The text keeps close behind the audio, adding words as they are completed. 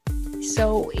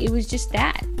so it was just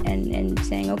that and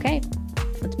saying, okay,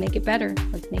 let's make it better.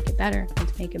 Let's make it better.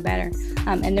 Let's make it better.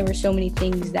 And there were so many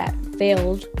things that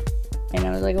failed. And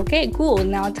I was like, okay, cool.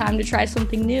 Now it's time to try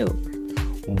something new.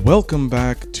 Welcome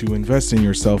back to Invest in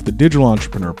Yourself, the Digital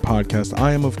Entrepreneur Podcast.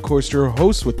 I am, of course, your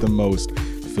host with the most,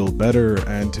 Phil Better.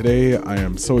 And today I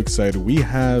am so excited. We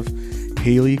have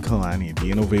Haley Kalani,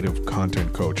 the Innovative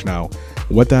Content Coach. Now,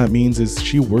 what that means is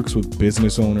she works with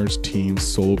business owners, teams,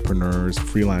 solopreneurs,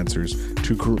 freelancers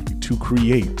to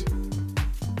create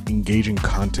engaging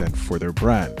content for their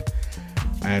brand.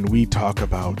 And we talk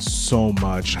about so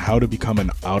much how to become an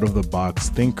out-of-the-box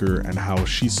thinker and how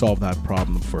she solved that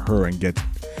problem for her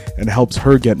and helps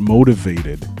her get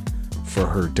motivated for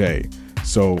her day.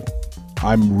 So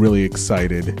I'm really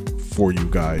excited for you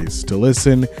guys to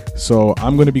listen. So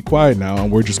I'm going to be quiet now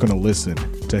and we're just going to listen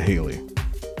to Haley.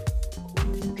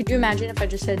 Could you imagine if I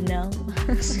just said no?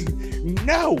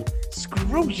 No,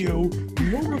 screw you.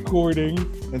 No recording.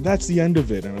 And that's the end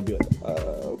of it. And I'll be like,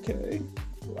 okay.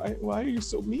 Why are you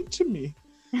so mean to me?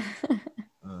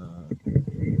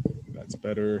 That's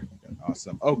better.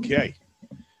 Awesome. Okay.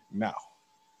 Now,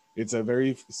 it's a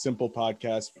very simple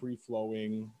podcast,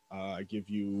 free-flowing. I give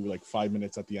you like 5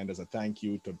 minutes at the end as a thank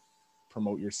you to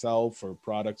promote yourself or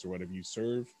products or whatever you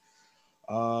serve.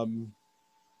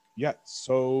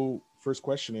 So first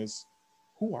question is,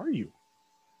 who are you?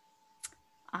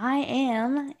 I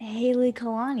am Haley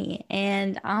Kalani,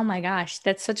 and oh my gosh,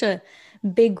 that's such a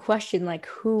big question. Like,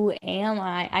 who am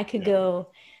I? I could go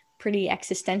pretty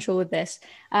existential with this,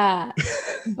 but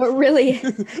really,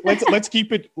 let's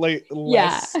keep it like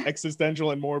less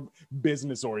existential and more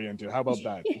business oriented. How about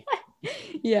that?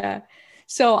 Yeah.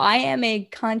 So I am a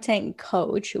content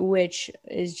coach, which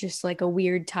is just like a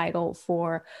weird title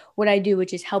for what I do,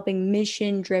 which is helping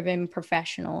mission-driven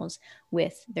professionals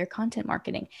with their content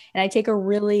marketing. And I take a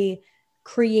really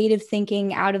creative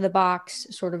thinking, out of the box,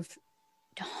 sort of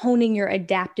honing your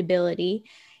adaptability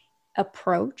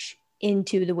approach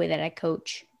into the way that I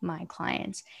coach my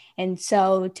clients. And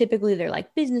so typically they're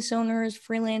like business owners,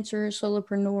 freelancers,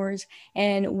 solopreneurs,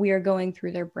 and we are going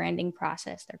through their branding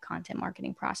process, their content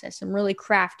marketing process, and really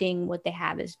crafting what they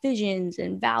have as visions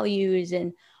and values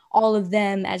and all of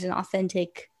them as an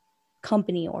authentic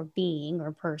company or being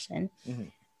or person,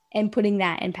 and putting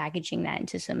that and packaging that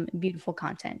into some beautiful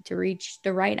content to reach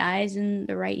the right eyes and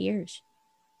the right ears.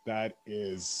 That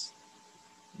is,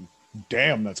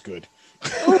 damn, that's good.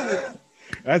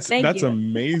 That's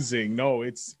amazing. No,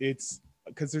 it's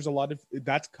because there's a lot of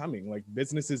that's coming. Like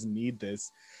businesses need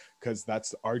this because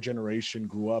that's our generation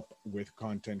grew up with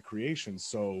content creation.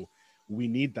 So we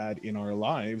need that in our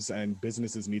lives, and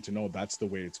businesses need to know that's the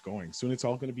way it's going. Soon it's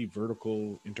all going to be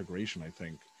vertical integration, I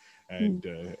think. And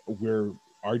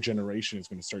our generation is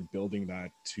going to start building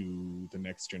that to the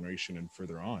next generation and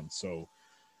further on. So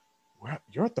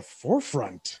you're at the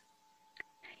forefront.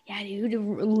 Yeah, dude,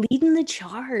 leading the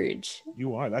charge.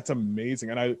 You are. That's amazing.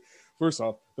 And first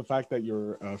off, the fact that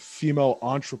you're a female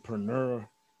entrepreneur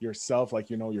yourself,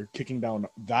 like, you're kicking down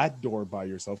that door by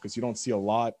yourself, because you don't see a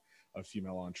lot of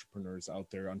female entrepreneurs out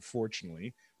there,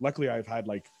 unfortunately. Luckily, I've had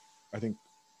I think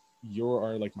you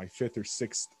are like my 5th or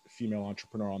 6th female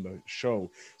entrepreneur on the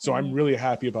show. So I'm really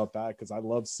happy about that, because I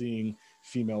love seeing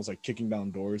females like kicking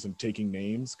down doors and taking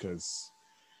names, because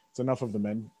it's enough of the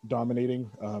men dominating.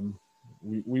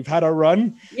 We've had our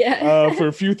run for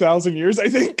a few thousand years, I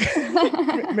think.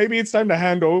 Maybe it's time to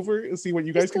hand over and see what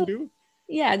you guys can do.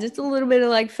 Yeah, just a little bit of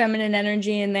like feminine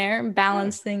energy in there and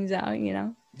balance things out,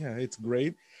 Yeah, it's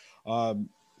great.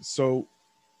 So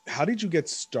how did you get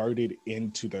started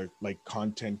into the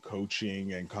content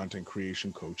coaching and content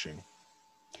creation coaching?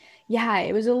 Yeah,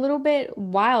 it was a little bit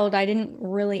wild. I didn't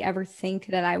really ever think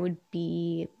that I would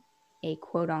be a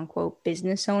quote unquote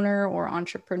business owner or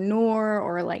entrepreneur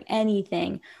or like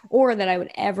anything, or that I would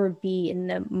ever be in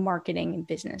the marketing and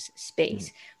business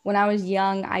space. When I was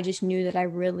young, I just knew that I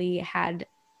really had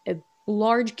a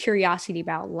large curiosity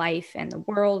about life and the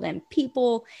world and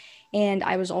people. And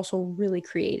I was also really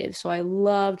creative. So I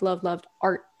loved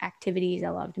art activities. I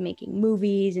loved making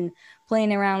movies and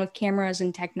playing around with cameras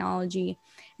and technology.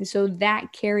 And so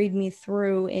that carried me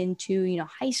through into,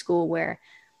 high school, where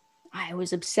I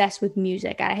was obsessed with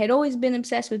music. I had always been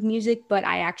obsessed with music, but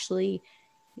I actually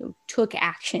took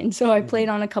action. So I played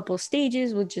on a couple of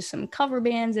stages with just some cover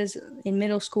bands as in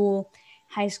middle school.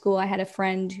 High school, I had a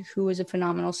friend who was a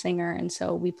phenomenal singer. And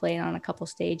so we played on a couple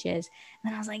stages.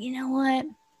 And I was like, you know what?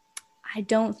 I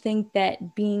don't think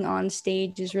that being on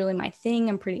stage is really my thing.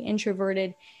 I'm pretty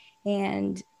introverted.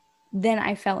 And then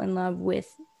I fell in love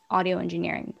with audio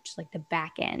engineering, which is like the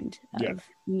back end of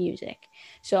music.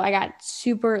 So I got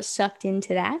super sucked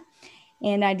into that.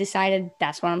 And I decided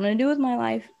that's what I'm going to do with my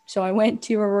life. So I went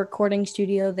to a recording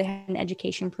studio. They had an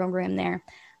education program there.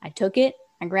 I took it,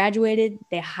 I graduated,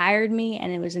 they hired me,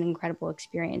 and it was an incredible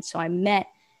experience. So I met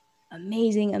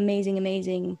amazing, amazing,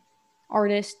 amazing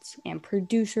artists and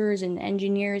producers and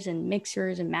engineers and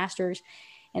mixers and masters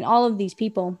and all of these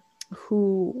people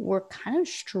who were kind of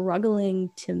struggling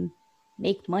to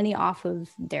make money off of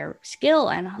their skill.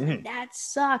 And I was like, that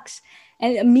sucks.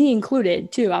 And me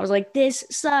included too. I was like, this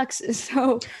sucks.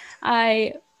 So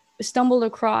I stumbled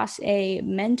across a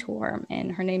mentor,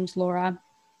 and her name's Laura.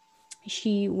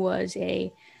 She was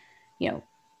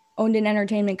owned an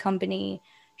entertainment company.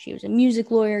 She was a music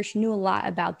lawyer. She knew a lot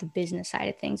about the business side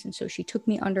of things. And so she took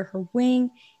me under her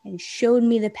wing and showed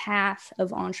me the path of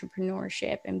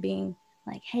entrepreneurship and being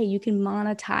like, hey, you can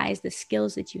monetize the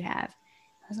skills that you have.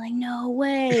 I was like, no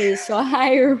way. So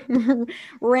I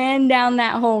ran down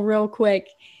that hole real quick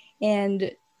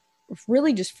and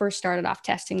really just first started off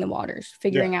testing the waters,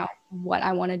 figuring out what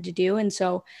I wanted to do. And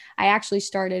so I actually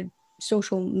started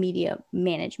social media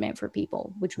management for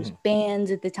people, which was bands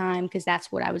at the time, because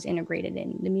that's what I was integrated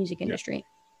in the music industry.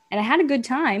 And I had a good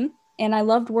time and I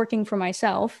loved working for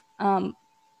myself. But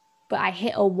I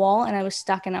hit a wall and I was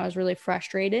stuck and I was really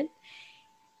frustrated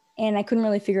and I couldn't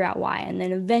really figure out why. And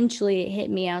then eventually it hit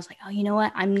me. I was like, oh, you know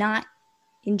what? I'm not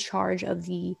in charge of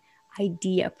the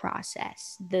idea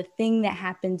process, the thing that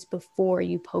happens before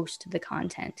you post the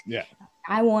content.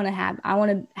 I want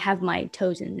to have my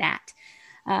toes in that.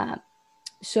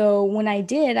 So when I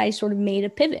did, I sort of made a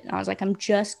pivot. I was like, I'm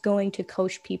just going to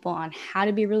coach people on how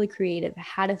to be really creative,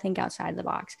 how to think outside the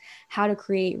box, how to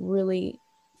create really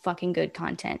fucking good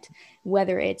content,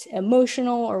 whether it's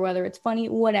emotional or whether it's funny,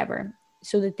 whatever,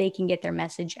 so that they can get their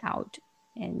message out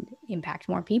and impact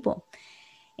more people.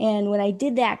 And when I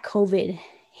did that, COVID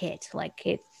hit. Like,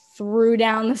 it threw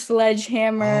down the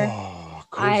sledgehammer. Oh,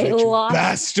 COVID, you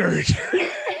bastard.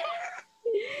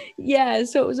 Yeah,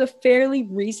 so it was a fairly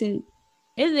recent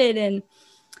pivot and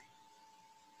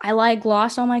I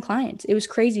lost all my clients. It was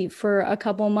crazy. For a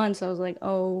couple of months, I was like,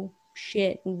 oh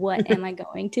shit, what am I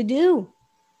going to do?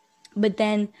 But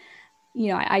then,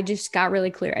 I just got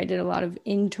really clear. I did a lot of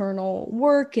internal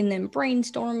work and then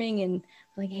brainstorming and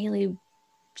like, Haley,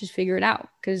 just figure it out.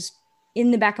 Because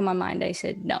in the back of my mind, I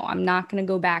said, no, I'm not going to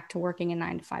go back to working a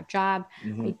 9-to-5 job.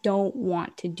 I don't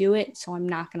want to do it. So I'm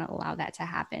not going to allow that to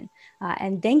happen.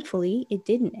 And thankfully it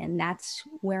didn't. And that's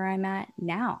where I'm at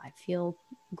now. I feel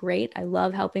great. I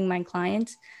love helping my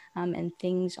clients, and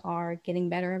things are getting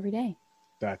better every day.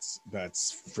 That's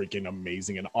freaking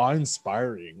amazing and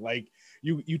awe-inspiring. Like,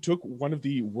 you took one of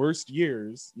the worst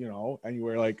years, and you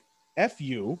were like, F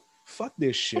you, fuck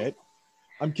this shit.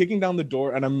 I'm kicking down the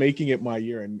door and I'm making it my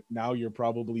year. And now you're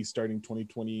probably starting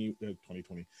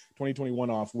 2021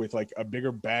 off with like a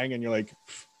bigger bang. And you're like,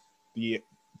 the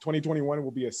 2021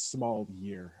 will be a small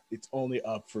year. It's only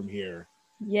up from here.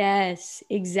 Yes,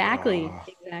 exactly.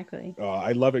 Exactly.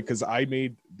 I love it because I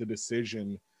made the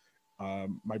decision,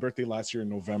 my birthday last year in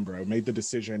November, I made the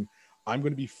decision, I'm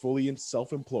going to be fully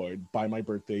self-employed by my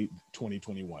birthday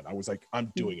 2021. I was like,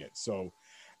 I'm doing it. So,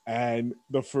 and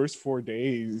the first 4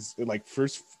 days, like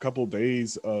first couple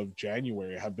days of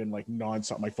January have been like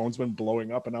nonstop. My phone's been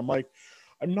blowing up and I'm like,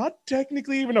 I'm not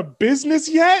technically even a business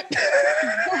yet.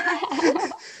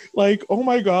 Like, oh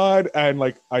my God. And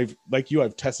like, I've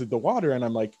tested the water and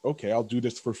I'm like, okay, I'll do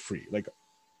this for free. Like,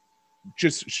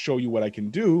 just show you what I can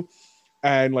do.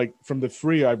 And like from the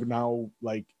free, I've now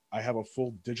like, I have a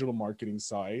full digital marketing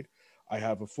side. I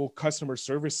have a full customer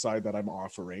service side that I'm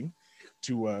offering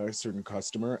to a certain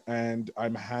customer. And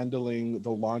I'm handling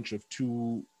the launch of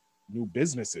 2 new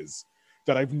businesses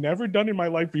that I've never done in my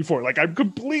life before. Like, I'm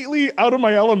completely out of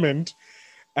my element.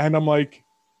 And I'm like,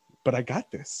 but I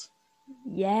got this.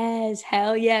 Yes.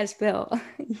 Hell yes, Bill.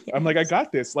 Yes. I'm like, I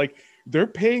got this. Like, they're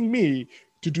paying me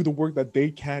to do the work that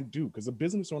they can't do, because a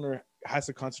business owner has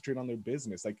to concentrate on their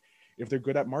business. Like, if they're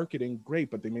good at marketing, great,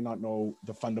 but they may not know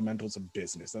the fundamentals of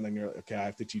business. And then you're like, okay, I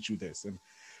have to teach you this. And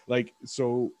like,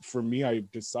 so for me, I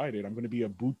decided I'm going to be a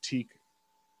boutique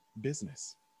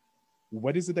business.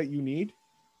 What is it that you need?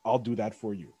 I'll do that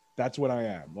for you. That's what I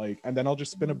am. Like, and then I'll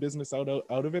just spin a business out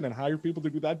of it and hire people to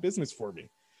do that business for me,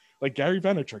 like Gary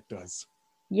Vaynerchuk does.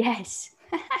 Yes.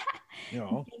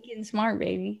 Thinking smart,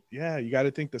 baby. Yeah, you got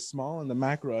to think the small and the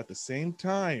macro at the same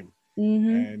time.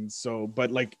 And so,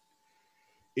 but like,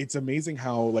 it's amazing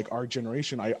how like our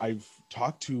generation, I've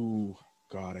talked to,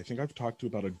 God, I think I've talked to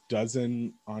about a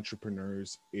dozen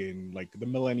entrepreneurs in like the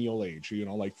millennial age,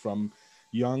 like from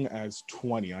young as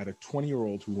 20. I had a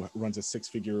 20-year-old who runs a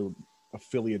 6-figure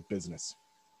affiliate business.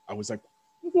 I was like,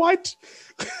 what?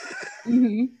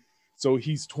 So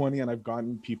he's 20, and I've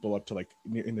gotten people up to like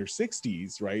in their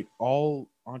 60s, right? All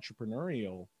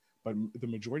entrepreneurial, but the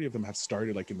majority of them have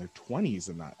started like in their 20s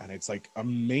and that. And it's like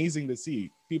amazing to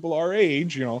see people our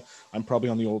age, you know, I'm probably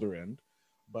on the older end,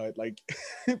 but like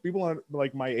people are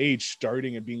like my age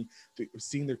starting and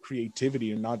seeing their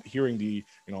creativity and not hearing the,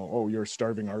 you know, oh, you're a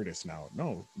starving artist now.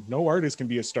 No artist can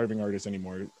be a starving artist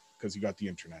anymore because you got the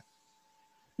internet,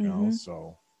 you know,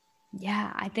 so.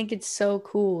 Yeah, I think it's so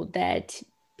cool that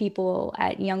people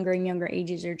at younger and younger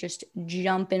ages are just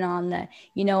jumping on the,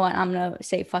 you know what, I'm gonna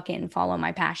say fuck it and follow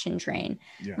my passion train.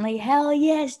 Yeah. I'm like, hell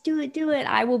yes, do it, do it.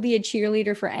 I will be a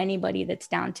cheerleader for anybody that's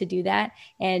down to do that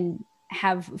and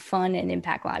have fun and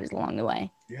impact lives along the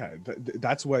way. Yeah,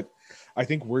 that's what I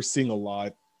think we're seeing a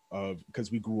lot of,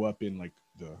 because we grew up in like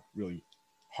the really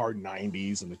hard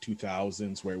 90s and the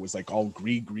 2000s where it was like all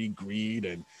greed,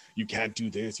 and you can't do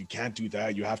this, you can't do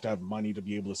that, you have to have money to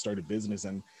be able to start a business.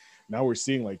 And now we're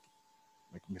seeing like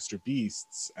Mr.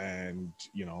 Beasts, and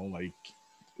you know, like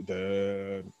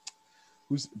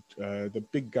who's the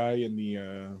big guy in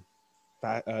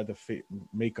the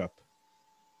makeup.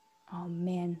 Oh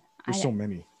man, There's so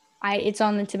many. It's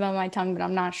on the tip of my tongue, but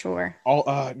I'm not sure.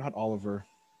 Not Oliver.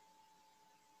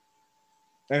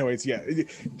 Anyways, yeah,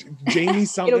 Jamie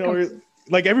something, or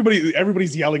like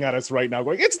everybody's yelling at us right now,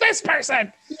 going, "It's this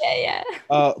person." Yeah.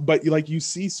 But like you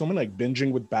see someone like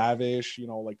Binging with Bavish, you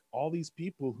know, like all these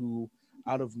people who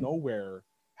out of nowhere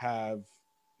have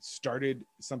started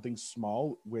something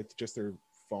small with just their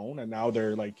phone, and now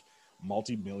they're like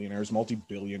multi-millionaires,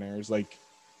 multi-billionaires. Like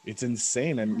it's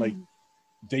insane, and like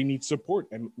they need support,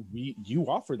 and you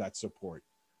offer that support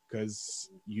because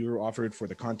you're offered for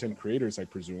the content creators, I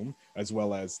presume, as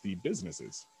well as the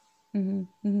businesses. And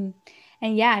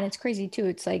yeah, and it's crazy too.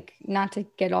 It's like, not to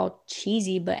get all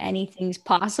cheesy, but anything's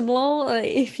possible.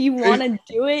 If you want to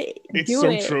do it, it's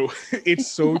so true. It's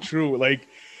so true. Like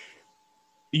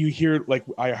you hear, like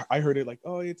I heard it like,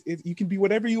 oh, it's you can be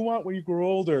whatever you want when you grow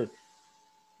older.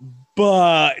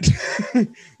 But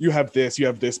you have this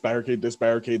barricade,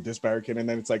 and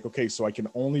then it's like, okay, so I can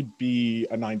only be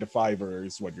a 9-to-5er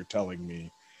is what you're telling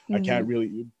me. I can't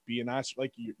really be an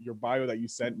astronaut. Like your bio that you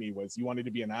sent me was you wanted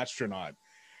to be an astronaut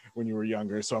when you were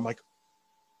younger. So I'm like,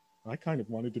 I kind of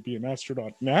wanted to be an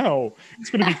astronaut now.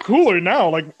 It's going to be cooler now.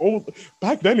 Like, oh,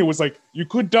 back then it was like you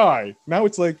could die. Now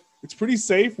it's like, it's pretty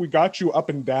safe. We got you up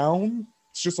and down.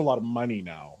 It's just a lot of money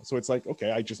now. So it's like, okay,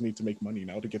 I just need to make money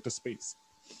now to get to space.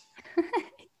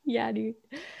 Yeah, dude.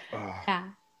 Yeah.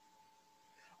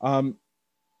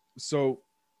 So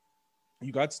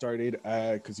you got started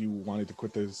because you wanted to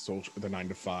quit the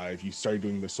 9-to-5. You started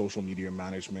doing the social media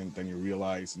management. Then you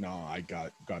realized, no, I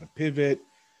got to pivot.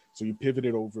 So you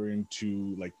pivoted over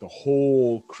into like the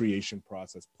whole creation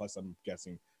process. Plus, I'm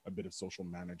guessing a bit of social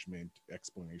management,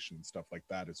 explanation, stuff like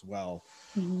that as well.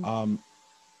 And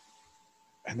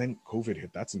then COVID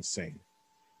hit. That's insane.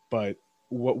 But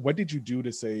what did you do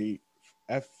to say,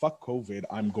 fuck COVID,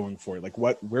 I'm going for it? Like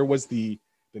where was the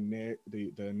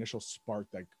initial spark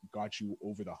that got you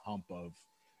over the hump of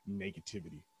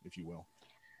negativity, if you will?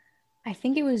 I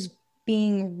think it was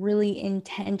being really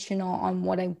intentional on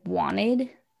what I wanted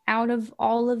out of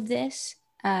all of this,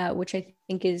 which I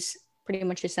think is pretty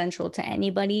much essential to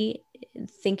anybody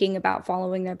thinking about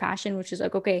following their passion, which is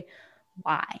like, okay,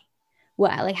 why?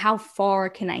 Well, like, how far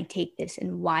can I take this,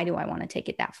 and why do I want to take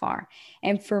it that far?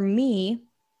 And for me,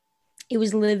 it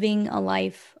was living a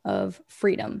life of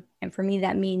freedom. And for me,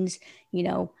 that means, you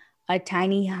know, a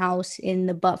tiny house in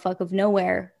the buttfuck of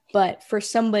nowhere. But for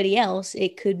somebody else,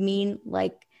 it could mean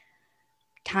like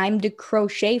time to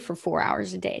crochet for 4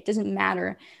 hours a day. It doesn't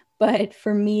matter. But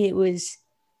for me, it was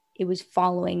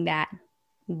following that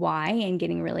why and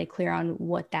getting really clear on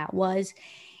what that was.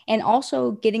 And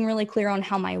also getting really clear on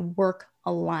how my work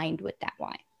aligned with that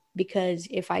why. Because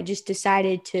if I just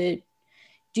decided to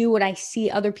do what I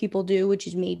see other people do, which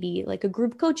is maybe like a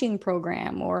group coaching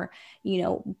program or, you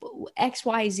know,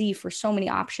 XYZ, for so many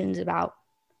options about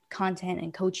content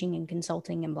and coaching and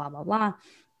consulting and blah, blah, blah.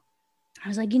 I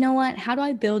was like, you know what? How do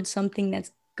I build something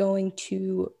that's going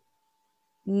to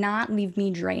not leave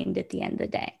me drained at the end of the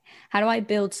day? How do I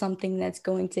build something that's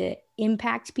going to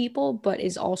impact people, but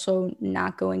is also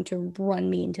not going to run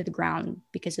me into the ground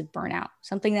because of burnout?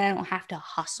 Something that I don't have to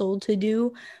hustle to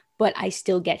do, but I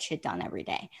still get shit done every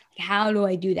day. Like, how do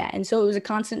I do that? And so it was a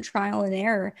constant trial and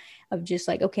error of just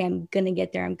like, okay, I'm going to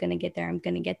get there. I'm going to get there. I'm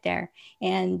going to get there.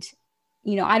 And,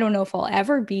 you know, I don't know if I'll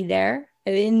ever be there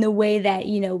in the way that,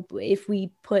 you know, if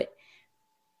we put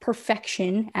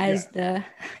perfection as the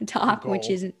top,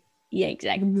 which isn't,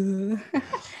 exactly.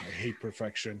 I hate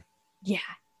perfection. Yeah.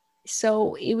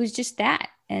 So it was just that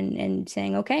and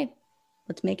saying, okay,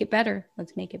 let's make it better.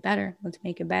 Let's make it better. Let's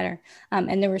make it better.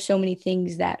 And there were so many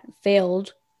things that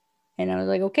failed. And I was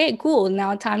like, okay, cool.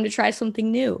 Now it's time to try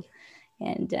something new.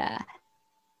 And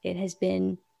it has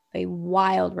been a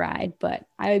wild ride, but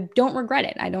I don't regret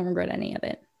it. I don't regret any of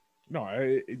it. No,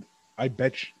 I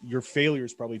bet your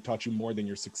failures probably taught you more than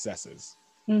your successes.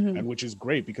 Mm-hmm. And which is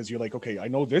great because you're like, okay, I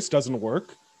know this doesn't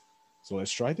work, so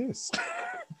let's try this.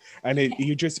 And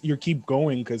you keep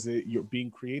going because you're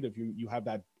being creative. You have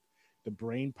the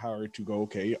brain power to go,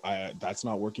 okay, that's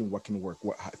not working. What can work?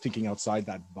 Thinking outside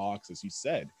that box, as you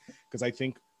said, because I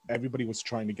think everybody was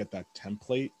trying to get that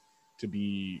template to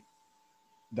be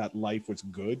that life was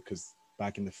good, because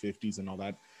back in the 50s and all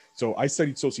that. So I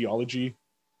studied sociology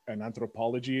and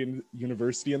anthropology in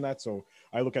university and that. So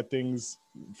I look at things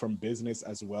from business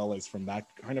as well as from that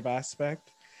kind of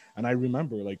aspect. And I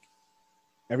remember like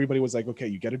everybody was like, okay,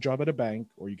 you get a job at a bank,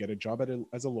 or you get a job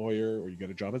as a lawyer, or you get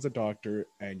a job as a doctor,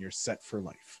 and you're set for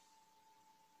life.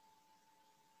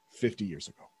 50 years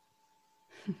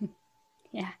ago.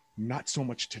 Yeah. Not so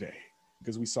much today,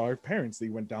 because we saw our parents, they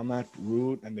went down that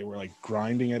route and they were like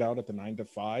grinding it out at the 9 to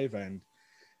 5, and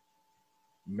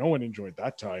no one enjoyed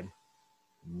that time.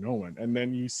 No one. And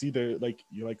then you see you're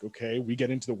like, okay, we get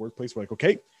into the workplace, we're like,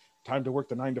 okay, time to work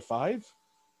the 9 to 5.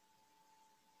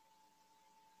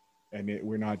 And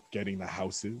we're not getting the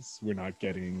houses, we're not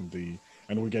getting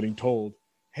and we're getting told,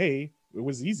 hey, it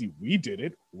was easy, we did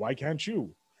it, why can't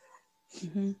you?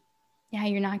 Mm-hmm. Yeah,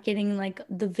 you're not getting like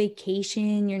the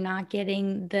vacation, you're not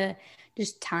getting the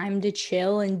just time to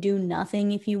chill and do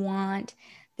nothing if you want.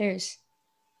 There's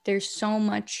so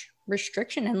much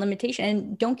restriction and limitation.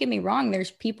 And don't get me wrong,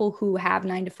 there's people who have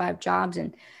 9 to 5 jobs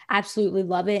and absolutely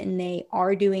love it and they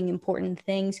are doing important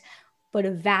things, but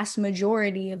a vast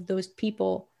majority of those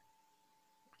people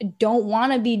don't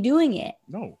want to be doing it.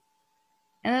 No.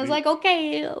 And I was like,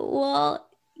 okay, well,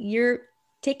 you're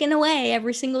ticking away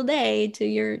every single day to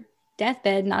your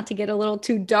deathbed, not to get a little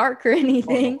too dark or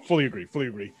anything. Oh, no, fully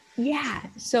agree. Yeah.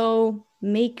 So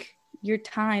make your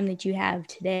time that you have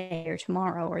today or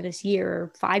tomorrow or this year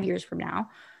or 5 years from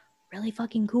now really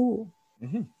fucking cool.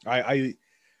 Mm-hmm.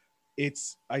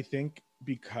 I think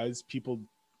because people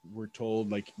were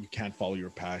told like you can't follow your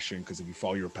passion, because if you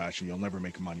follow your passion you'll never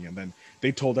make money, and then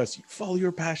they told us you follow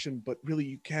your passion but really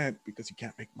you can't because you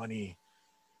can't make money.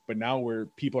 But now where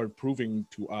people are proving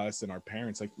to us and our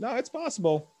parents like, no, it's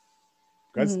possible,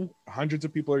 because hundreds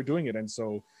of people are doing it. And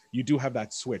so you do have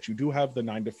that switch. You do have the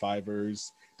 9 to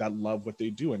 5ers that love what they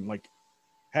do, and like,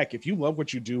 heck, if you love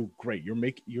what you do, great.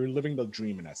 You're living the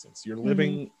dream in essence. You're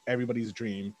living everybody's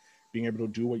dream, being able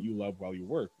to do what you love while you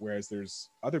work. Whereas there's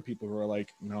other people who are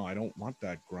like, no, I don't want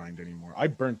that grind anymore. I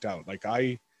burnt out. Like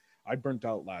I burnt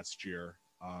out last year,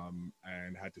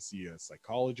 and had to see a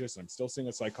psychologist. I'm still seeing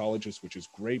a psychologist, which is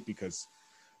great because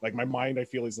like my mind, I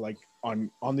feel, is like on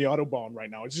the Autobahn right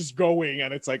now. It's just going,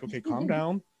 and it's like, okay, calm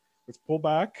down. Let's pull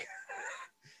back.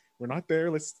 We're not there.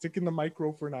 Let's stick in the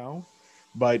micro for now.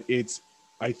 But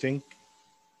I think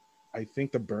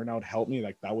the burnout helped me.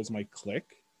 Like that was my click.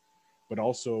 But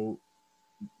also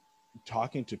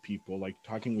talking to people, like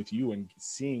talking with you and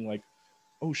seeing like,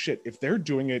 oh shit, if they're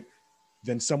doing it,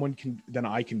 then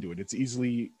I can do it. It's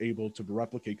easily able to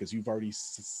replicate because you've already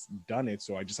done it.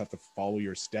 So I just have to follow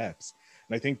your steps.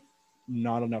 And I think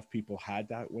not enough people had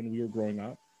that when we were growing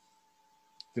up.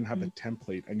 Didn't have the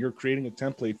template, and you're creating a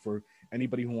template for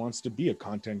anybody who wants to be a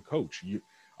content coach.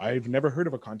 I've never heard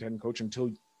of a content coach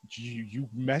until you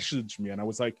messaged me, and I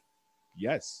was like,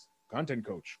 yes, content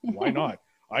coach. Why not?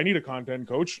 I need a content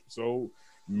coach, so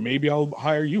maybe I'll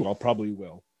hire you. I'll probably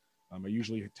will. I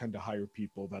usually tend to hire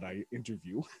people that I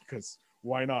interview because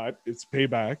why not? It's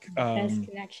payback. Best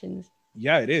connections.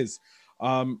 Yeah, it is.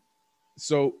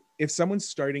 So if someone's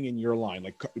starting in your line,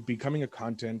 like becoming a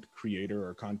content creator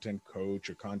or content coach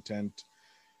or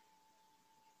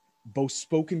both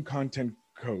spoken content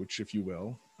coach, if you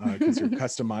will, because you're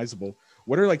customizable,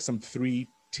 what are like some 3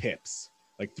 tips,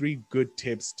 like 3 good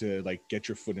tips to like get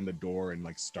your foot in the door and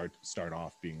like start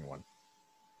off being one?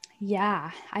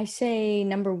 Yeah, I say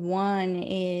number 1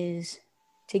 is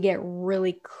to get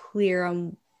really clear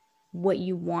on what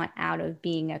you want out of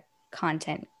being a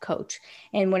content coach.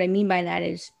 And what I mean by that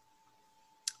is,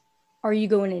 are you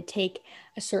going to take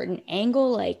a certain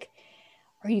angle? Like,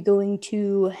 are you going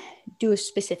to do a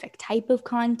specific type of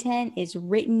content? Is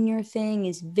written your thing?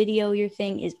 Is video your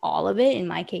thing? Is all of it? In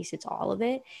my case, it's all of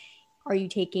it. Are you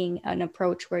taking an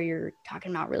approach where you're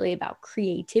talking about really about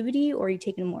creativity, or are you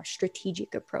taking a more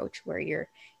strategic approach where you're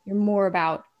more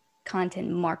about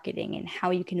content marketing and how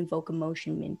you can evoke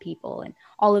emotion in people and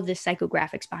all of the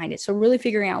psychographics behind it? So really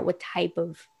figuring out what type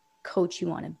of coach you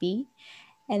want to be.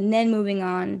 And then moving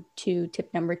on to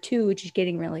tip number 2, which is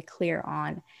getting really clear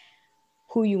on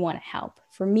who you want to help.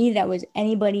 For me, that was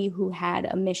anybody who had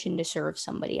a mission to serve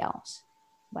somebody else,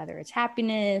 whether it's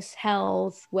happiness,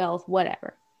 health, wealth,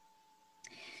 whatever.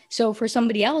 So for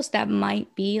somebody else, that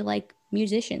might be like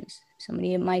musicians.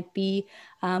 Somebody, it might be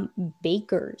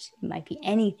bakers. It might be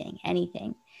anything,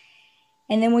 anything.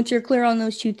 And then once you're clear on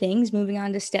those 2 things, moving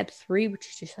on to step 3, which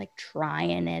is just like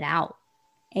trying it out.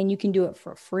 And you can do it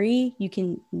for free. You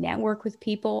can network with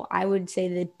people. I would say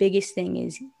the biggest thing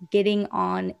is getting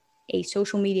on a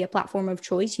social media platform of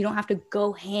choice. You don't have to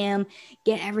go ham,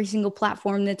 get every single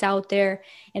platform that's out there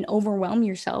and overwhelm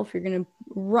yourself. You're going to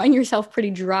run yourself pretty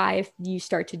dry if you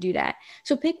start to do that.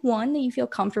 So pick one that you feel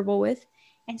comfortable with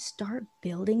and start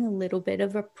building a little bit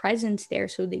of a presence there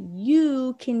so that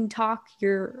you can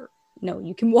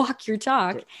you can walk your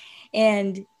talk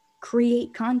and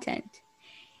create content.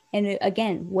 And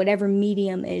again, whatever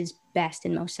medium is best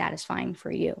and most satisfying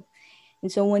for you.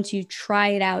 And so once you try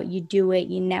it out, you do it,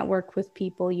 you network with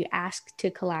people, you ask to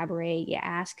collaborate, you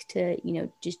ask to,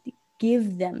 just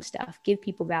give them stuff, give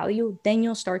people value, then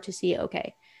you'll start to see,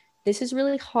 okay, this is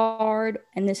really hard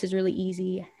and this is really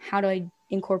easy. How do I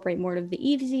incorporate more of the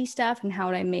easy stuff and how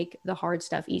do I make the hard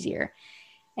stuff easier?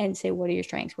 And say, what are your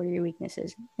strengths? What are your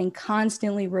weaknesses? And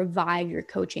constantly revive your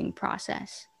coaching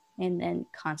process. And then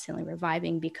constantly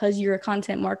reviving, because you're a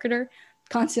content marketer,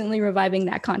 constantly reviving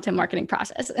that content marketing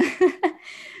process.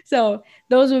 So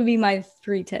those would be my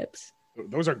 3 tips.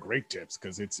 Those are great tips,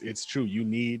 because it's true. You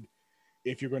need,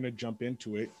 if you're going to jump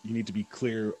into it, you need to be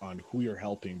clear on who you're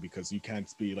helping, because you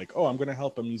can't be like, oh, I'm going to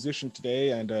help a musician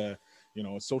today and a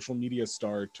social media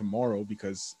star tomorrow,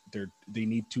 because they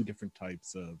need 2 different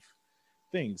types of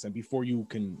things. And before you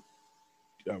can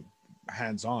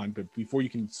hands-on, but before you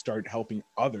can start helping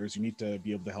others, you need to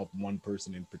be able to help one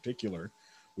person in particular,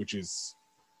 which is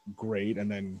great.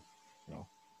 And then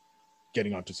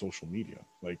getting onto social media,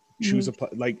 like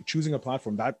choosing a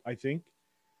platform, that I think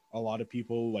a lot of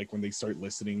people, like when they start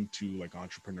listening to like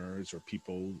entrepreneurs or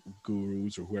people,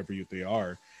 gurus or whoever they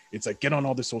are, it's like, get on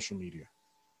all the social media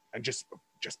and just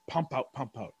pump out.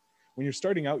 When you're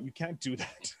starting out, you can't do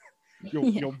that.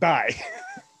 You'll die.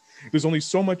 There's only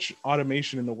so much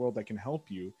automation in the world that can help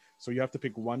you. So you have to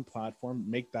pick one platform,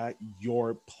 make that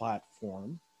your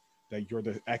platform that you're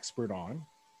the expert on,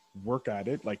 work at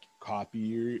it, like copy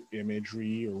your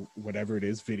imagery or whatever it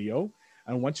is, video.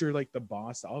 And once you're like the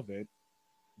boss of it,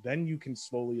 then you can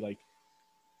slowly like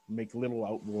make little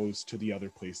outrows to the other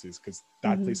places, because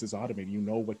that place is automated. You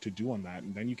know what to do on that.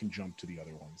 And then you can jump to the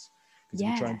other ones. Because if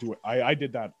you try and do it, I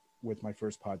did that with my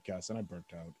first podcast and I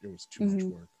burnt out. It was too much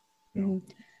work.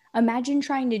 Imagine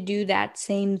trying to do that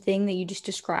same thing that you just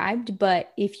described,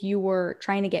 but if you were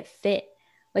trying to get fit,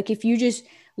 like if you just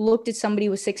looked at somebody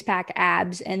with 6-pack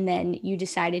abs and then you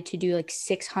decided to do like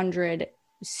 600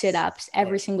 sit-ups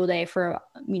every single day for,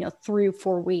 3 or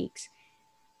 4 weeks,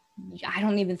 I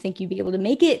don't even think you'd be able to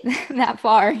make it that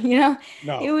far, No.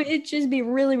 It'd just be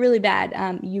really, really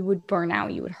bad. You would burn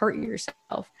out, you would hurt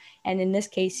yourself. And in this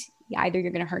case, either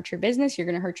you're going to hurt your business, you're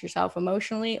going to hurt yourself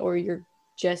emotionally, or you're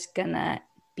just going to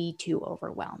be too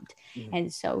overwhelmed.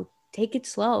 And so take it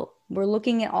slow. We're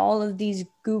looking at all of these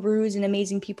gurus and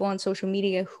amazing people on social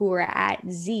media who are at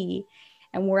Z,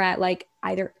 and we're at like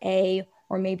either A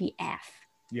or maybe F.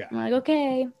 Yeah. I'm like,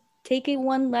 okay, take it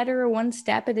one letter or one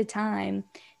step at a time.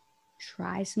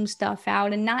 Try some stuff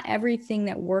out. And not everything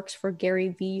that works for Gary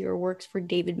Vee or works for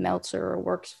David Meltzer or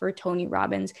works for Tony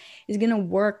Robbins is going to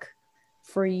work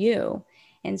for you.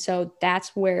 And so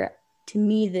that's where, to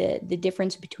me, the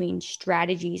difference between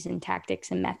strategies and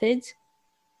tactics and methods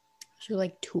are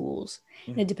like tools.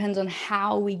 And it depends on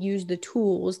how we use the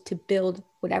tools to build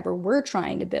whatever we're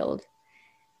trying to build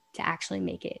to actually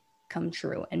make it come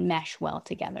true and mesh well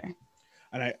together.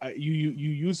 And you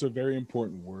use a very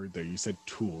important word there. You said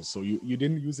tools. So you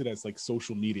didn't use it as like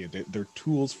social media. They're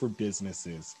tools for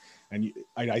businesses. And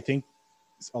I think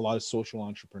a lot of social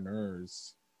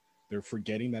entrepreneurs, they're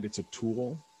forgetting that it's a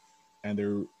tool, and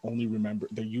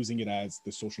they're using it as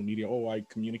the social media. Oh, I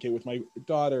communicate with my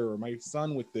daughter or my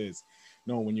son with this.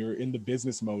 No, when you're in the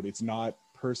business mode, it's not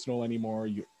personal anymore.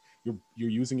 You're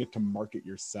using it to market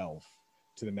yourself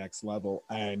to the next level.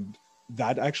 And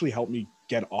that actually helped me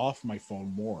get off my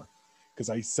phone more, because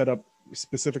I set up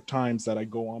specific times that I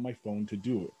go on my phone to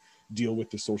deal with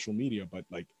the social media. But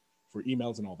like for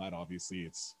emails and all that, obviously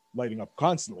it's lighting up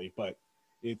constantly, but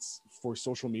it's for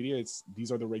social media.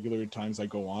 These are the regular times I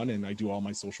go on and I do all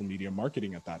my social media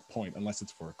marketing at that point, unless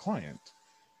it's for a client.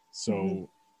 So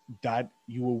that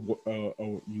you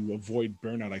avoid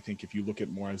burnout, I think, if you look at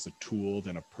more as a tool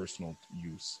than a personal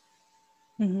use.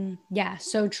 Yeah,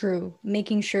 so true.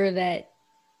 Making sure that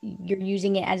you're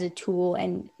using it as a tool.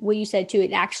 And what you said too,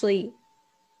 it actually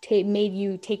made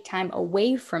you take time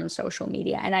away from social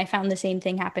media. And I found the same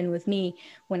thing happen with me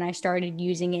when I started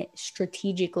using it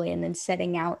strategically and then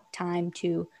setting out time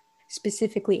to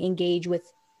specifically engage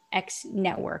with X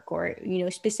network or,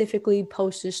 specifically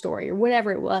post a story or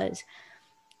whatever it was.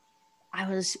 I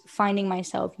was finding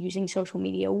myself using social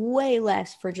media way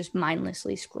less for just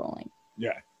mindlessly scrolling.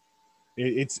 Yeah.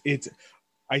 It's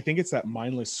I think it's that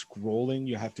mindless scrolling.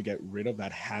 You have to get rid of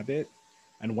that habit.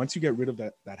 And once you get rid of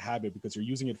that habit, because you're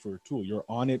using it for a tool, you're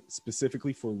on it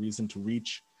specifically for a reason to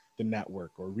reach the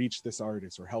network or reach this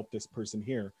artist or help this person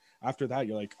here. After that,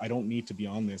 you're like, I don't need to be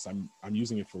on this. I'm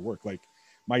using it for work. Like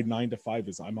my 9 to 5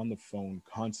 is I'm on the phone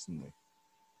constantly.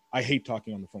 I hate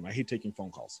talking on the phone. I hate taking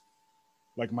phone calls.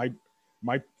 Like my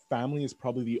family is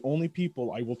probably the only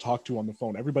people I will talk to on the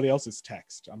phone. Everybody else is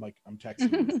text. I'm like, I'm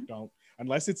texting you. Don't,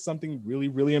 unless it's something really,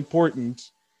 really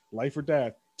important, life or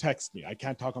death, text me. I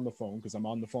can't talk on the phone because I'm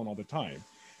on the phone all the time.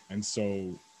 And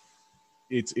so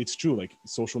it's true. Like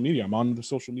social media, I'm on the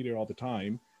social media all the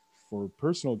time for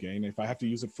personal gain. If I have to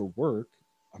use it for work,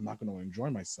 I'm not going to enjoy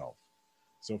myself.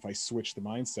 So if I switch the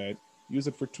mindset, use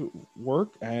it for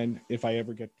work, and if I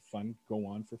ever get fun, go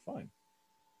on for fun.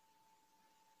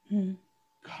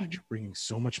 God, you're bringing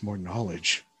so much more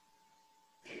knowledge.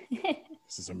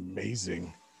 This is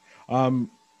amazing.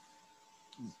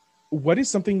 What is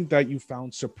something that you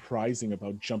found surprising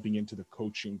about jumping into the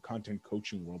content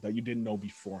coaching world that you didn't know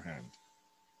beforehand?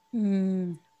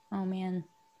 Oh man,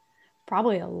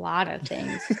 probably a lot of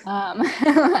things.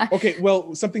 Okay,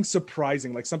 well, something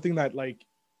surprising, like something that like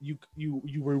you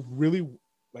were really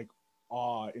like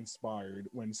awe inspired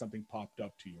when something popped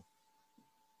up to you.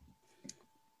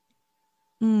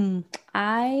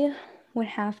 I would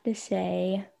have to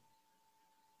say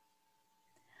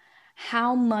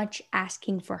how much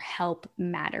asking for help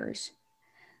matters.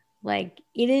 Like,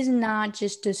 it is not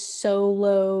just a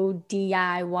solo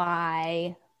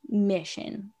DIY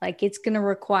mission. Like, it's going to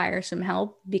require some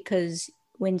help because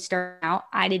when starting out,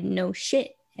 I didn't know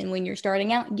shit. And when you're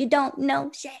starting out, you don't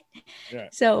know shit. Yeah.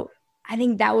 So I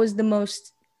think that was the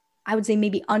most, I would say,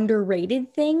 maybe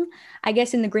underrated thing. I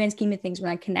guess in the grand scheme of things,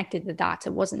 when I connected the dots,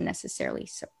 it wasn't necessarily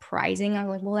surprising. I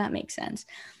was like, well, that makes sense.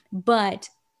 But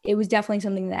it was definitely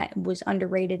something that was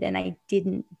underrated and I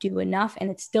didn't do enough. And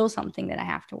it's still something that I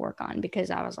have to work on because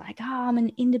I was like, oh, I'm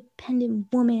an independent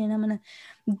woman and I'm going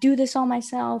to do this all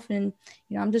myself. And,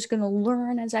 I'm just going to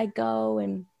learn as I go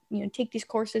and, take these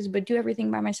courses, but do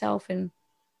everything by myself. And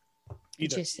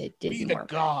it didn't work.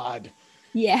 God.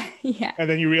 Yeah. Yeah. And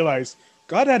then you realize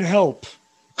God had help.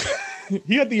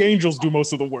 He had the angels do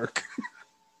most of the work.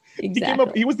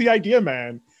 Exactly. He was the idea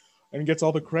man and gets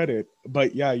all the credit.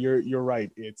 But yeah, you're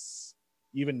right. It's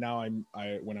even now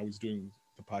when I was doing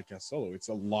the podcast solo, it's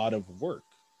a lot of work.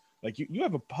 Like you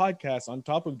have a podcast on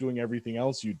top of doing everything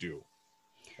else you do.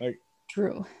 Like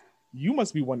True. You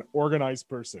must be one organized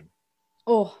person.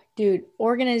 Oh, dude,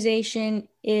 organization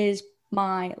is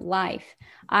my life.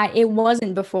 It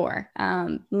wasn't before.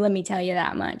 Let me tell you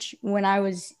that much. When I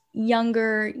was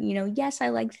younger, yes, I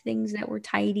liked things that were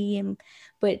tidy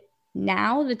but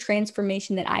now the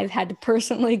transformation that I've had to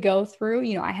personally go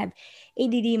through, I have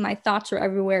ADD, my thoughts are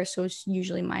everywhere. So it's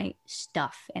usually my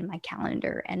stuff and my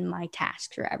calendar and my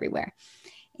tasks are everywhere.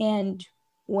 And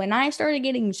when I started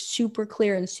getting super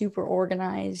clear and super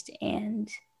organized and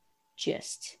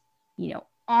just,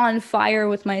 on fire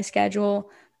with my schedule,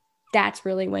 that's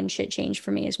really when shit changed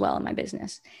for me as well in my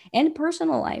business and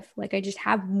personal life. Like I just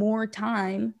have more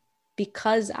time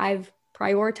because I've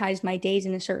prioritized my days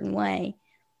in a certain way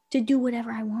to do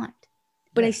whatever I want.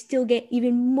 But I still get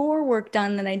even more work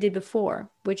done than I did before,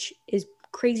 which is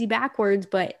crazy backwards,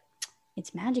 but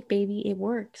it's magic, baby. It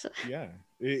works. Yeah.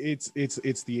 It's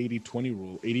the 80-20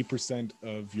 rule. 80%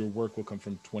 of your work will come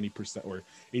from 20%, or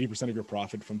 80% of your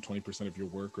profit from 20% of your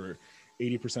work, or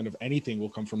 80% of anything will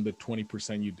come from the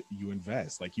 20% you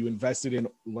invest. Like you invested in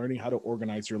learning how to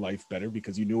organize your life better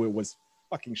because you knew it was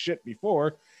fucking shit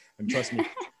before. And trust me,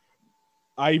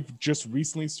 I've just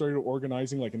recently started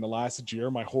organizing like in the last year,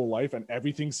 my whole life, and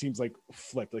everything seems like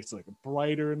flipped. It's like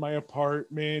brighter in my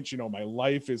apartment. My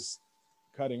life is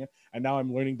cutting it. And now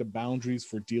I'm learning the boundaries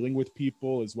for dealing with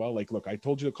people as well. Like, look, I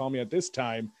told you to call me at this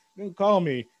time. You didn't call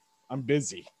me. I'm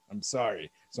busy. I'm sorry.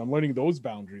 So I'm learning those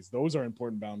boundaries. Those are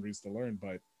important boundaries to learn.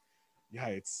 But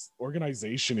yeah,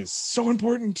 organization is so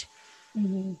important.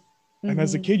 Mm-hmm. And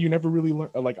as a kid, you never really learn.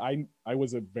 Like I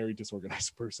was a very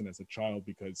disorganized person as a child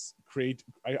because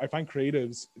I find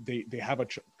creatives, they have a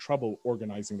trouble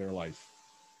organizing their life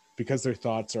because their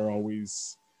thoughts are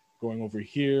always going over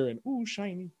here and ooh,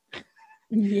 shiny.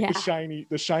 Yeah.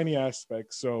 the shiny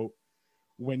aspect. So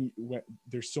when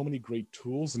there's so many great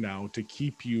tools now to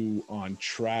keep you on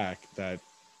track that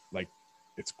like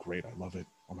it's great. I love it.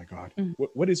 Oh my God. Mm.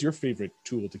 What is your favorite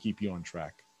tool to keep you on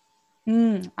track?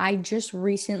 I just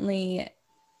recently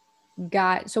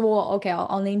got so well, okay,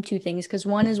 I'll name two things because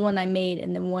one is one I made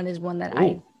and then one is one that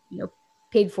I Oh,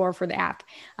 paid for the app.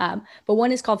 But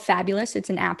one is called Fabulous. It's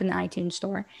an app in the iTunes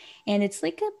store, and it's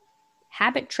like a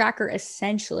habit tracker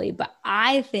essentially. But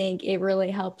I think it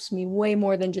really helps me way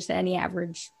more than just any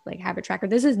average like habit tracker.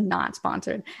 This is not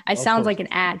sponsored. I of sounds course. like an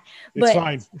ad, It's but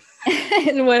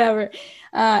fine. whatever.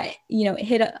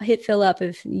 Hit fill up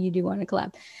if you do want to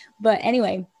collab. But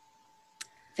anyway,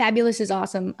 Fabulous is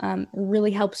awesome.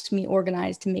 Really helps me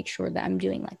organize to make sure that I'm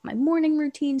doing like my morning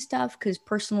routine stuff because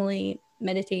personally,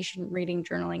 meditation, reading,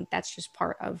 journaling, that's just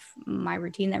part of my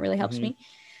routine that really helps Hmm. me.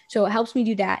 So it helps me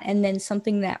do that. And then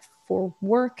something that for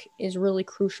work is really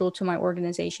crucial to my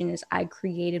organization is I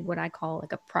created what I call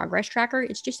like a progress tracker.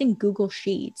 It's just in Google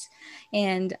Sheets.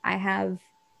 And I have,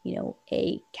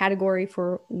 a category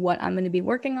for what I'm going to be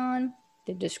working on,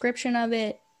 the description of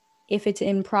it, if it's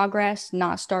in progress,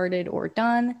 not started or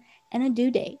done, and a due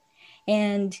date.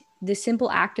 And the simple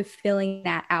act of filling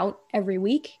that out every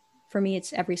week, for me,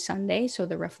 it's every Sunday. So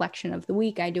the reflection of the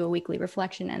week, I do a weekly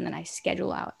reflection and then I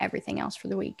schedule out everything else for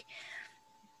the week.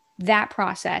 That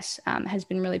process has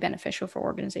been really beneficial for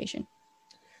organization.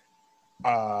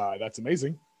 That's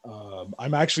amazing.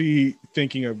 I'm actually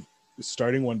thinking of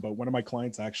starting one, but one of my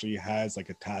clients actually has like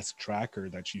a task tracker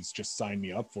that she's just signed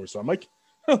me up for. So I'm like,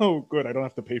 oh, good. I don't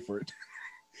have to pay for it.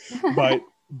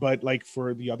 But like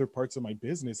for the other parts of my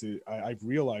business, I've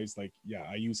realized like, yeah,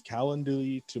 I use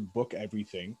Calendly to book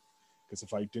everything. Because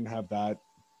if I didn't have that,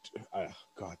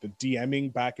 God, the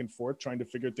DMing back and forth trying to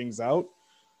figure things out.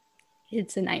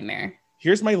 It's a nightmare.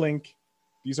 Here's my link.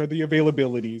 These are the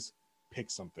availabilities. Pick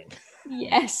something.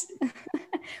 Yes.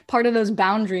 Part of those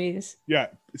boundaries. Yeah,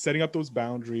 setting up those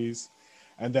boundaries.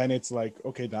 And then it's like,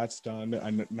 okay, that's done.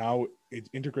 And now it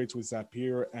integrates with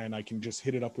Zapier and I can just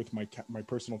hit it up with my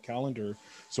personal calendar.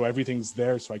 So everything's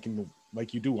there. So I can,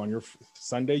 like you do on your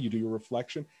Sunday, you do your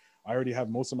reflection. I already have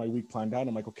most of my week planned out.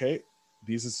 I'm like, okay,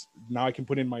 now I can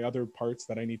put in my other parts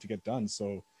that I need to get done.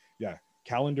 So yeah,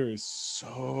 calendar is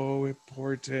so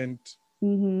important.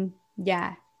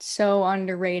 Yeah. So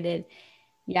underrated.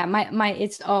 Yeah,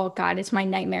 it's oh God, it's my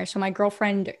nightmare. So my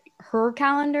girlfriend, her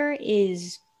calendar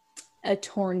is a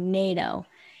tornado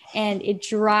and it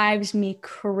drives me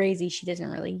crazy. She doesn't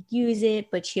really use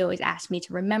it, but she always asks me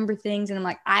to remember things. And I'm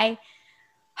like, I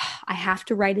have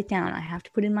to write it down. I have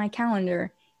to put in my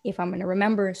calendar if I'm going to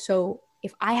remember. So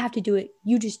if I have to do it,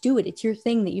 you just do it. It's your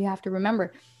thing that you have to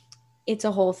remember. It's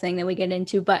a whole thing that we get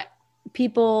into, but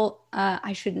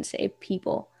I shouldn't say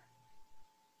people,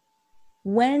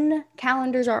 when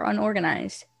calendars are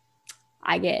unorganized,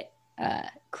 I get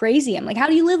crazy. I'm like, how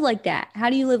do you live like that? How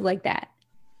do you live like that?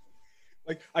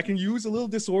 Like I can use a little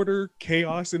disorder,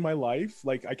 chaos in my life.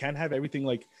 Like I can't have everything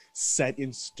like set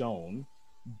in stone,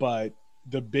 but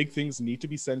the big things need to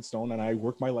be set in stone and I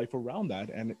work my life around that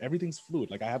and everything's fluid.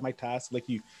 Like I have my task, like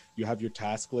you have your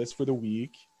task list for the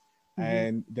week Mm-hmm.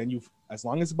 and then as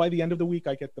long as by the end of the week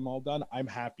I get them all done, I'm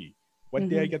happy. What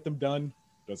day I Mm-hmm. get them done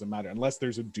doesn't matter unless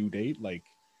there's a due date, like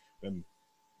then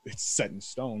it's set in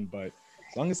stone. But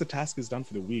as long as the task is done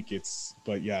for the week,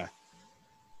 but yeah,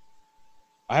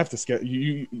 I have to schedule.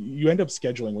 You end up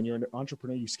scheduling when you're an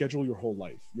entrepreneur. You schedule your whole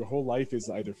life. Your whole life is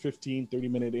either 15,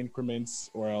 30-minute increments,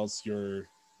 or else you're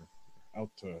out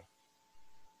to you're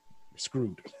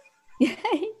screwed.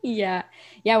 Yeah.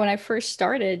 Yeah. When I first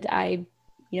started, I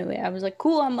was like,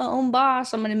 cool, I'm my own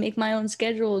boss. I'm going to make my own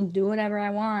schedule and do whatever I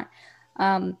want.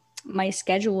 My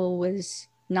schedule was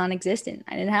non-existent.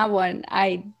 I didn't have one.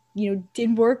 I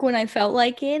did work when I felt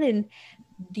like it and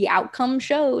the outcome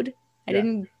showed. I Yeah,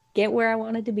 didn't get where I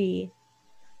wanted to be.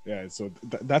 yeah. So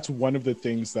that's one of the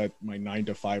things that my 9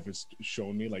 to 5 has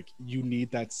shown me. Like you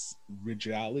need that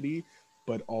rigidity,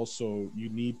 but also you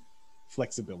need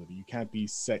flexibility. You can't be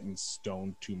set in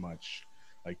stone too much.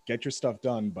 Like get your stuff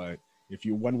done, but if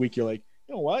you one week you're like,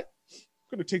 you know what,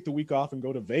 I'm gonna take the week off and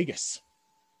go to Vegas.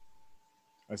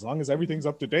 As long as everything's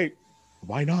up to date,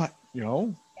 why not?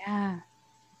 Yeah.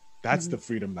 That's Mhm. the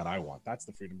freedom that I want. That's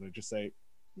the freedom to just say,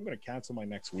 I'm going to cancel my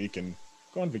next week and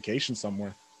go on vacation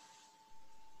somewhere.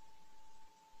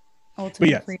 But Ultimate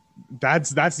yeah, freedom.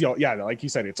 that's the, yeah, like you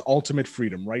said, it's ultimate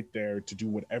freedom right there to do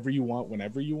whatever you want,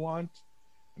 whenever you want,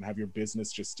 and have your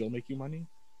business just still make you money.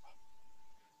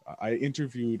 I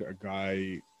interviewed a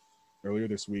guy earlier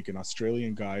this week, an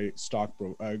Australian guy,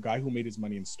 a guy who made his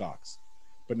money in stocks,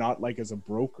 but not like as a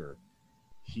broker.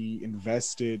 He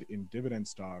invested in dividend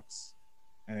stocks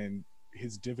and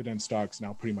his dividend stocks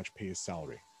now pretty much pay his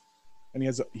salary. And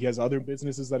he has other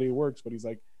businesses that he works, but he's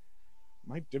like,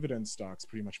 my dividend stocks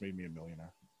pretty much made me a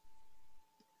millionaire.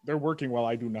 They're working while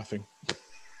I do nothing.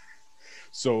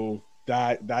 So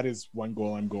that is one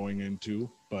goal I'm going into.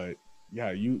 But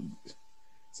yeah,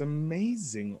 it's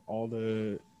amazing all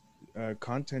the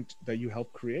content that you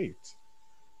help create.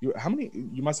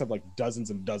 You must have like dozens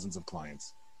and dozens of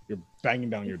clients. You're banging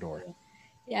down your door.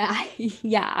 Yeah.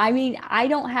 Yeah. I mean, I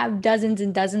don't have dozens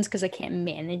and dozens because I can't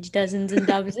manage dozens and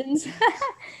dozens.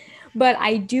 But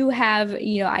I do have,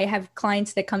 I have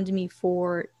clients that come to me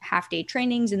for half day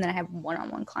trainings, and then I have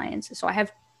one-on-one clients. So I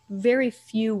have very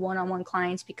few one-on-one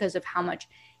clients because of how much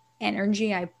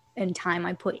energy and time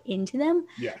I put into them.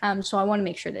 Yeah. So I want to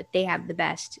make sure that they have the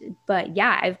best. But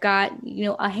yeah, I've got,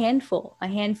 a handful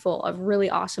of really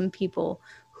awesome people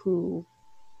who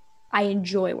I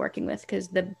enjoy working with, because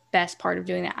the best part of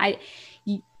doing that,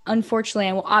 unfortunately,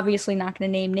 I'm obviously not going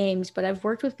to name names, but I've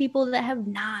worked with people that have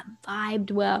not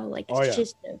vibed well. Like, it's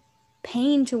just a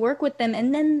pain to work with them.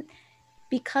 And then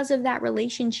because of that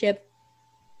relationship,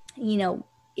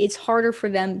 it's harder for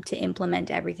them to implement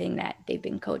everything that they've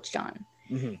been coached on.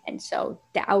 Mm-hmm. And so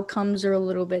the outcomes are a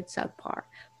little bit subpar.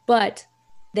 But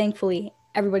thankfully,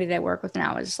 everybody that I work with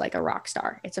now is like a rock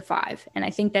star. It's a 5. And I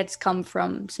think that's come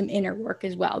from some inner work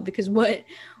as well, because what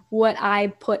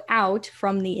I put out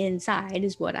from the inside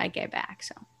is what I get back.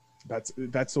 So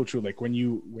that's so true. Like when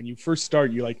you first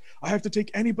start, you're like, I have to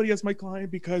take anybody as my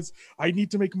client because I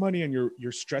need to make money, and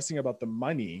you're stressing about the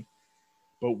money.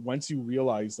 But once you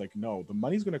realize, like, no, the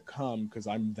money's going to come because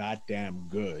I'm that damn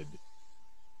good,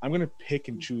 I'm going to pick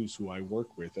and choose who I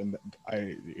work with. And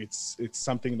it's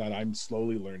something that I'm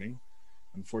slowly learning.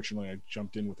 Unfortunately, I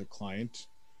jumped in with a client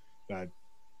that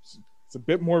it's a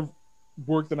bit more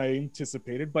work than I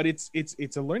anticipated, but it's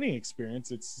a learning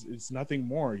experience. It's nothing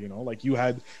more, like you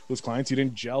had those clients you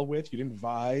didn't gel with, you didn't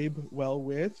vibe well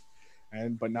with,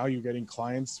 but now you're getting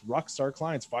clients, rock star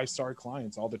clients, 5-star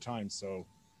clients all the time. So,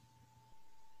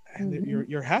 and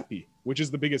mm-hmm. you're happy, which is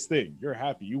the biggest thing. You're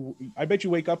happy. I bet you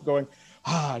wake up going,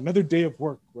 another day of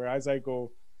work. Whereas I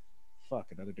go, fuck,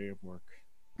 another day of work.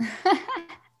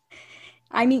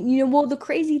 I mean, well, the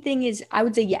crazy thing is, I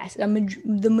would say yes.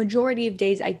 The majority of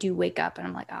days I do wake up and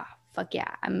I'm like, fuck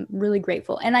yeah, I'm really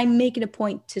grateful. And I make it a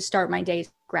point to start my days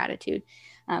with gratitude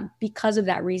because of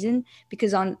that reason.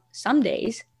 Because on some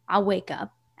days I'll wake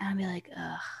up and I'll be like,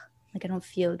 like I don't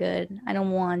feel good. I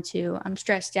don't want to. I'm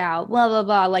stressed out, blah, blah,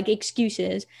 blah, like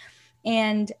excuses.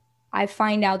 And I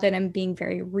find out that I'm being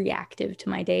very reactive to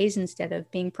my days instead of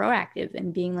being proactive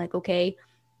and being like, okay,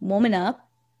 woman up.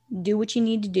 Do what you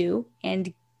need to do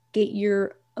and get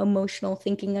your emotional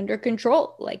thinking under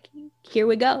control. Like, here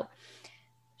we go.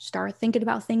 Start thinking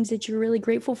about things that you're really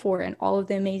grateful for and all of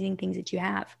the amazing things that you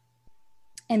have.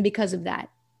 And because of that,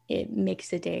 it makes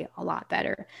the day a lot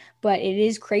better. But it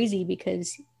is crazy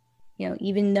because,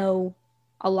 even though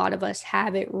a lot of us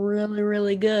have it really,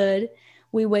 really good,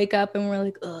 we wake up and we're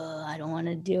like, I don't want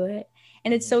to do it.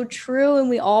 And it's so true. And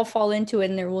we all fall into it.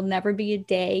 And there will never be a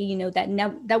day,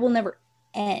 that will never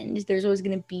end. There's always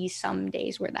going to be some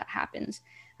days where that happens.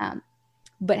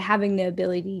 But having the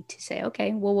ability to say,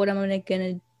 okay, well, what am I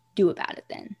going to do about it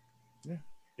then? Yeah.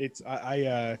 It's,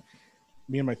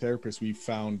 me and my therapist, we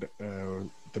found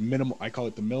I call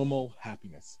it the minimal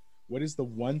happiness. What is the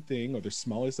one thing or the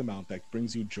smallest amount that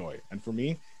brings you joy? And for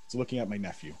me, it's looking at my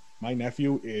nephew. My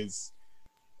nephew is,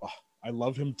 I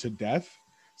love him to death.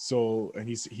 So, and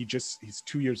he's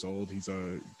 2 years old. He's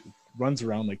runs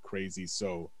around like crazy.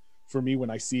 So for me, when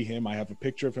I see him, I have a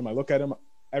picture of him. I look at him,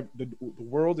 the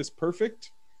world is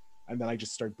perfect. And then I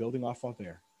just start building off of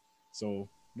there. So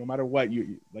no matter what,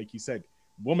 like you said,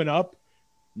 woman up,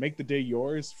 make the day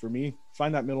yours. For me,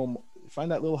 find that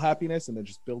little happiness and then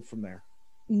just build from there.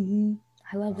 Mm-hmm.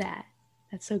 I love that.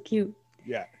 That's so cute.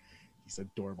 Yeah, he's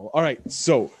adorable. All right.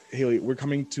 So Haley, we're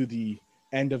coming to the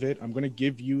end of it. I'm going to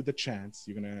give you the chance.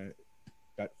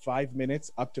 Got 5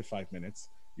 minutes, up to 5 minutes.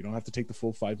 You don't have to take the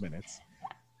full 5 minutes.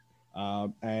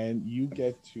 And you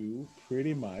get to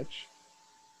pretty much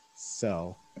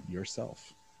sell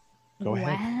yourself. Go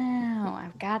ahead. Wow,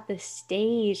 I've got the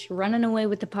stage, running away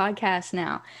with the podcast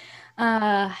now.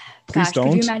 Please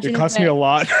don't. It costs me a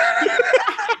lot.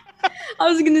 I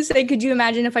was going to say, could you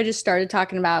imagine if I just started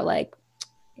talking about like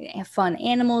fun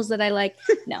animals that I like?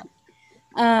 No.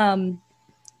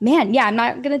 Man, yeah, I'm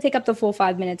not going to take up the full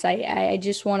 5 minutes. I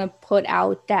just want to put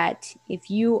out that if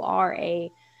you are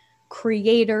a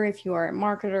creator, if you are a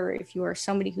marketer, if you are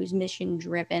somebody who's mission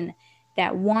driven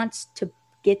that wants to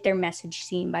get their message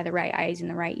seen by the right eyes and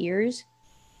the right ears,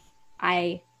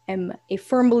 I am a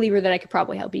firm believer that I could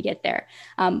probably help you get there.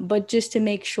 But just to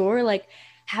make sure, like,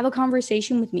 have a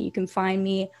conversation with me. You can find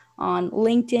me on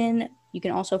LinkedIn. You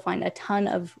can also find a ton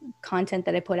of content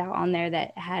that I put out on there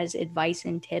that has advice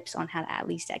and tips on how to at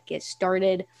least get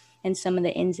started and some of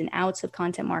the ins and outs of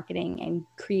content marketing and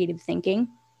creative thinking.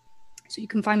 So you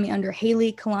can find me under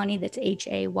Haylee Kalani. That's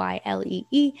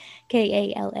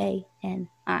HayleeKalani.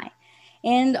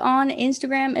 And on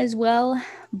Instagram as well.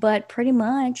 But pretty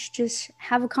much just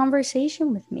have a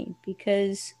conversation with me,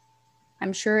 because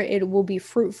I'm sure it will be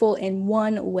fruitful in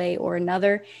one way or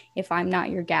another. If I'm not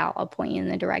your gal, I'll point you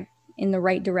in the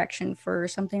right direction for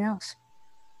something else.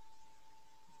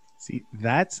 See,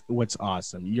 that's what's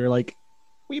awesome. You're like,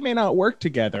 we may not work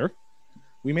together,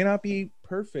 we may not be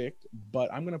perfect,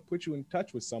 but I'm going to put you in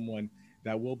touch with someone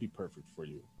that will be perfect for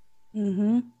you.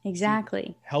 Exactly.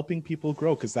 See, helping people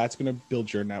grow, because that's going to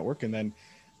build your network. And then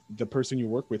the person you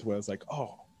work with was like,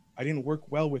 oh, I didn't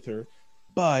work well with her,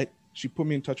 but she put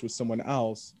me in touch with someone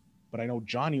else. But I know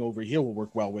Johnny over here will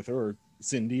work well with her, or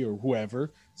Cindy, or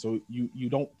whoever. So you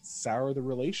don't sour the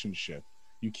relationship.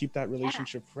 You keep that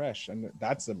relationship fresh. And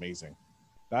that's amazing.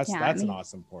 That's an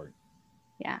awesome part.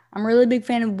 Yeah, I'm a really big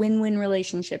fan of win-win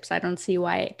relationships. I don't see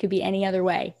why it could be any other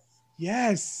way.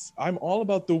 Yes, I'm all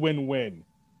about the win-win.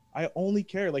 I only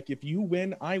care, like, if you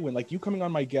win, I win. Like, you coming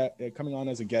on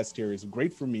as a guest here is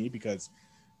great for me, because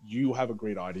you have a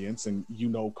great audience and you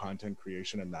know content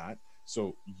creation and that.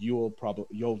 So you'll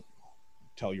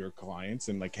tell your clients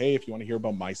and like, hey, if you want to hear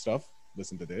about my stuff,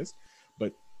 listen to this.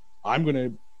 But I'm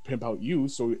gonna pimp out you,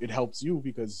 so it helps you,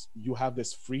 because you have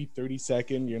this free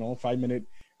 30-second, 5-minute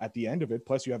at the end of it.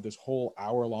 Plus you have this whole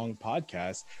hour-long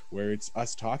podcast where it's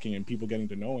us talking and people getting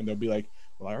to know, and they'll be like,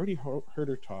 well, I already heard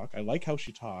her talk. I like how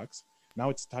she talks. Now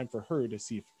it's time for her to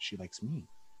see if she likes me.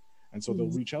 And so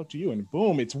they'll reach out to you, and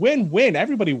boom, it's win-win.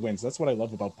 Everybody wins. That's what I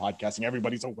love about podcasting.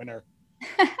 Everybody's a winner.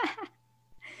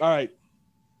 All right,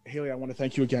 Haylee, I want to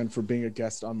thank you again for being a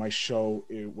guest on my show.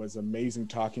 It was amazing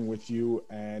talking with you.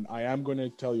 And I am going to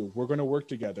tell you, we're going to work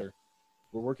together.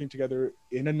 We're working together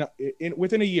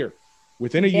within a year.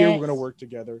 Within a year, we're going to work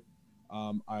together.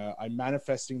 I'm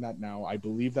manifesting that now. I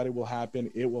believe that it will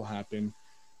happen. It will happen.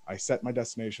 I set my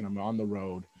destination. I'm on the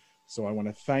road. So I want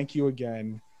to thank you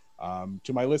again.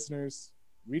 To my listeners,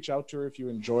 reach out to her if you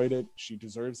enjoyed it. She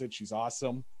deserves it. She's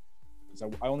awesome.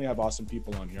 I only have awesome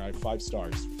people on here. I have 5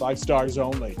 stars. 5 stars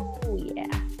only. Oh, yeah.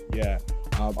 Yeah.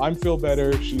 I'm Phil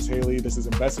Better. She's Haylee. This is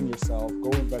Invest in Yourself. Go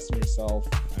invest in yourself.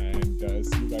 And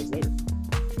see you guys later.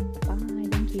 Bye.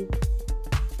 Thank you.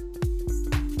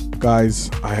 Guys,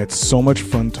 I had so much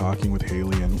fun talking with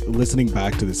Haylee, and listening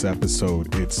back to this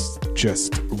episode, it's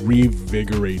just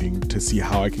revigorating to see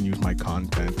how I can use my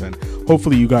content. And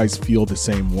hopefully you guys feel the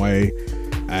same way,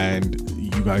 and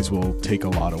you guys will take a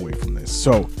lot away from this.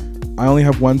 So I only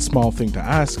have one small thing to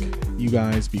ask you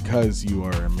guys, because you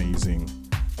are amazing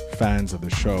fans of the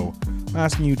show. I'm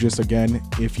asking you just again,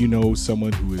 if you know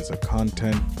someone who is a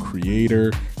content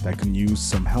creator that can use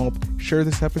some help, share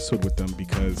this episode with them,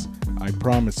 because I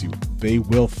promise you, they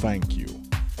will thank you.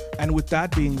 And with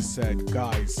that being said,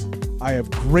 guys, I have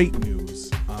great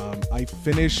news. I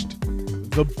finished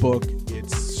the book.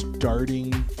 It's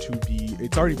already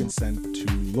been sent to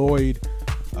Lloyd.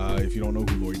 If you don't know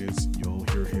who Lloyd is, you'll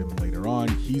hear him later on.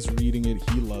 He's reading it.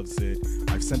 He loves it.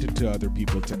 I've sent it to other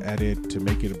people to edit, to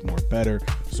make it more better.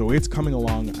 So it's coming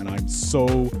along, and I'm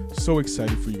so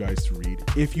excited for you guys to read.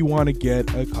 If you want to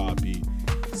get a copy,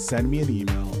 send me an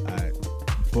email at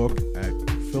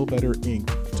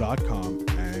book@philbetterinc.com,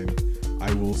 and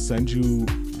I will send you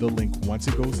the link once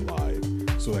it goes live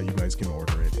so that you guys can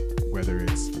order it. Whether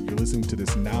it's you're listening to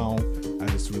this now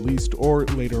as it's released or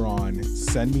later on,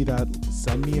 send me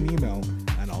an email,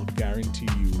 and I'll guarantee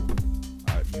you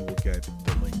you will get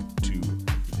the link to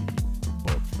the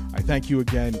book. I thank you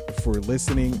again for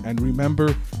listening, and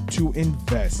remember to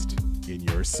invest in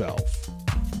yourself.